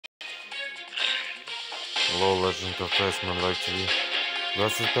LOA G25, MANLIKE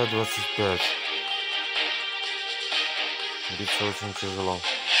 25-25. Биться очень тяжело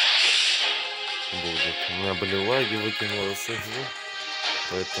будет. У меня были лаги, выкинуло с игры,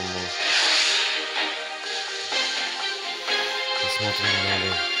 поэтому посмотрим на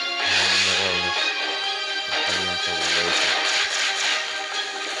равных оппонентов лейте.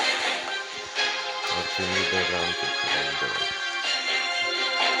 артемида, ранге.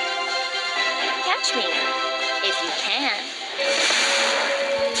 Catch me if you can.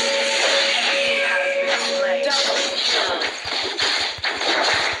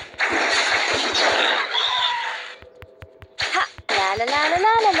 Ha! La la la la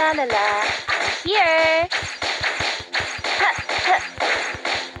la la la la. I'm here. Ha ha.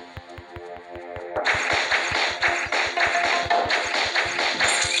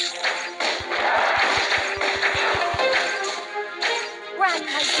 Run,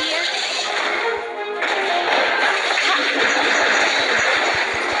 my dear.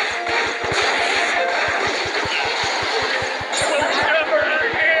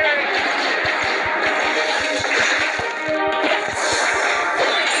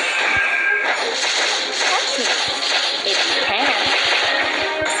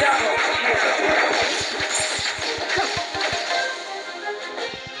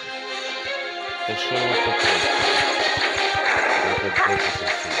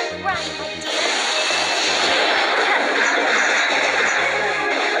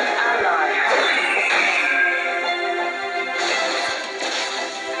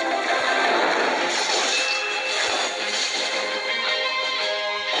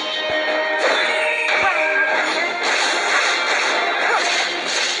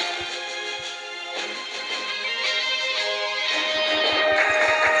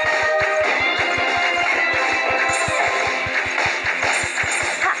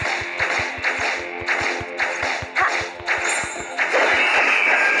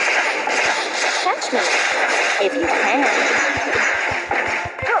 If you can.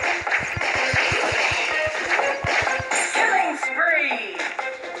 Killing spree.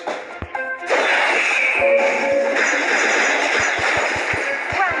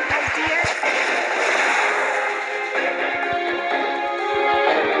 Run, my dear.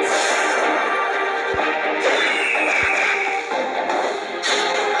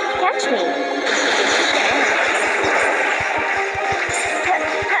 Catch me.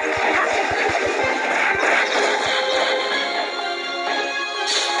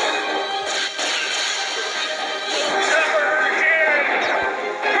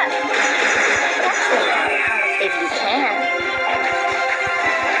 If you can.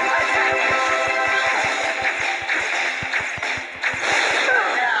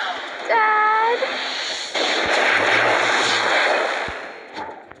 Dad.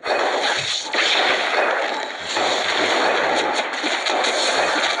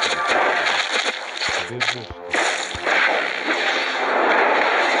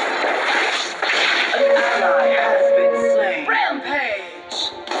 An ally has been slain.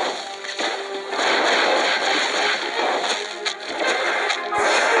 Rampage.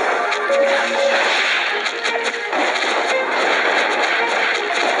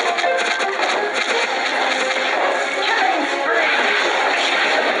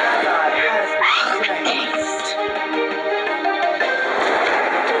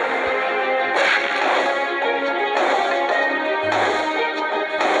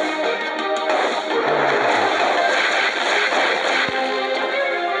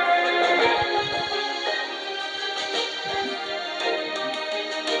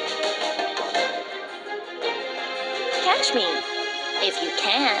 Catch me if you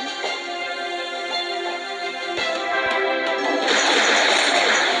can.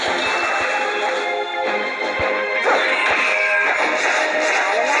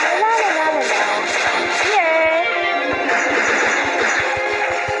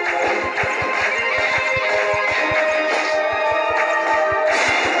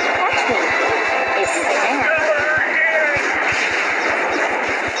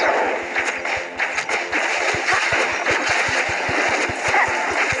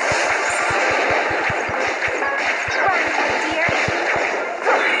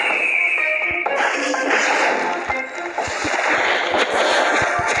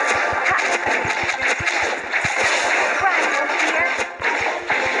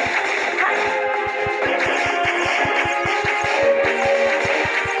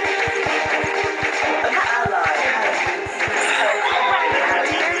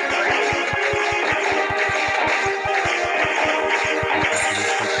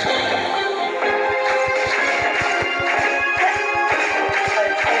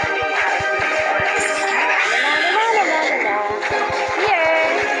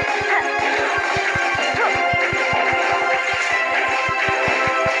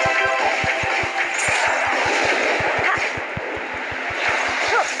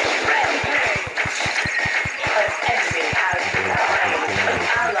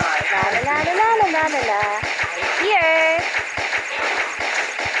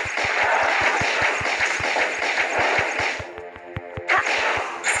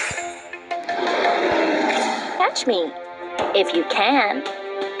 Catch me, if you can.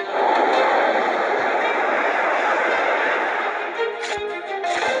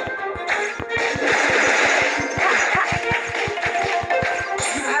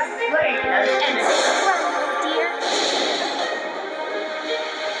 You have slain an enemy. Run, dear.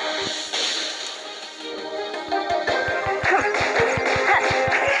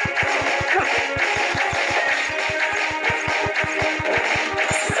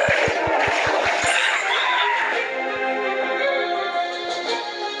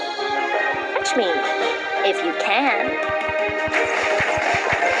 Catch me, if you can.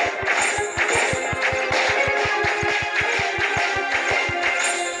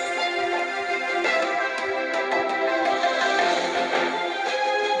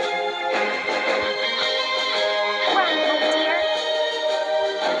 Run, dear.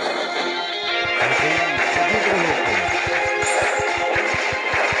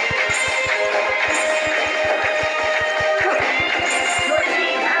 Your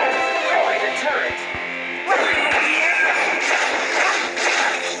team has destroyed a turret.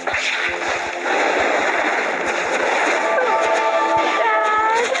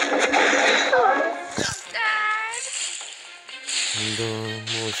 Да,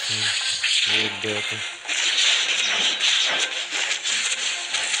 мощно. Ребята.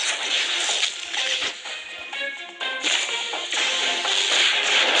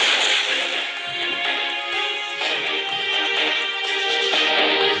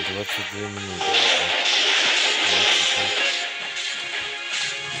 Двадцать 22 минуты. 25.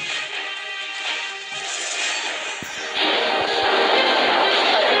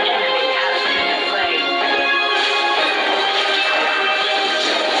 An enemy has been slain.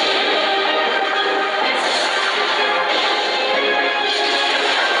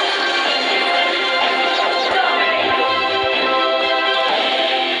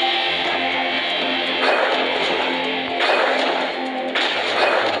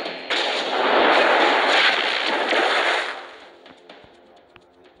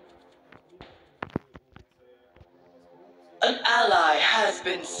 An ally has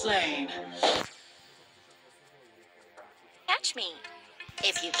been slain. Catch me,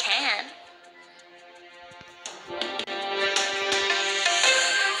 if you can.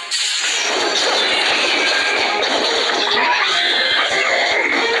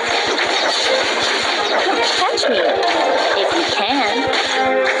 Catch me, if you can.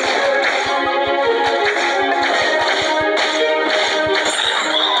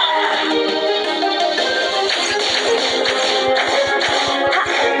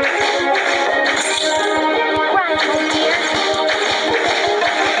 Run, dear.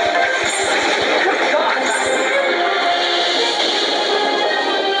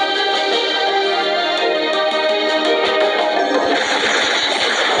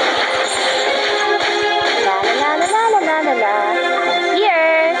 La la la la la la la la. I'm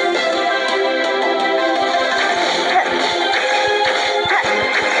here. An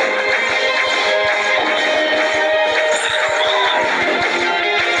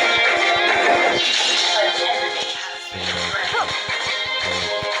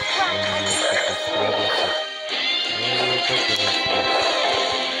enemy has been slain.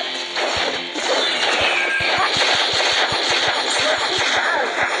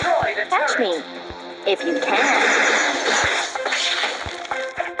 Destroyed a Catch turret. me, if you can.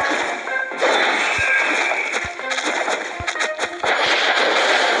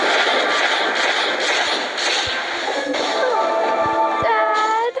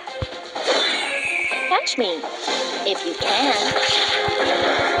 Dad. Catch me, if you can.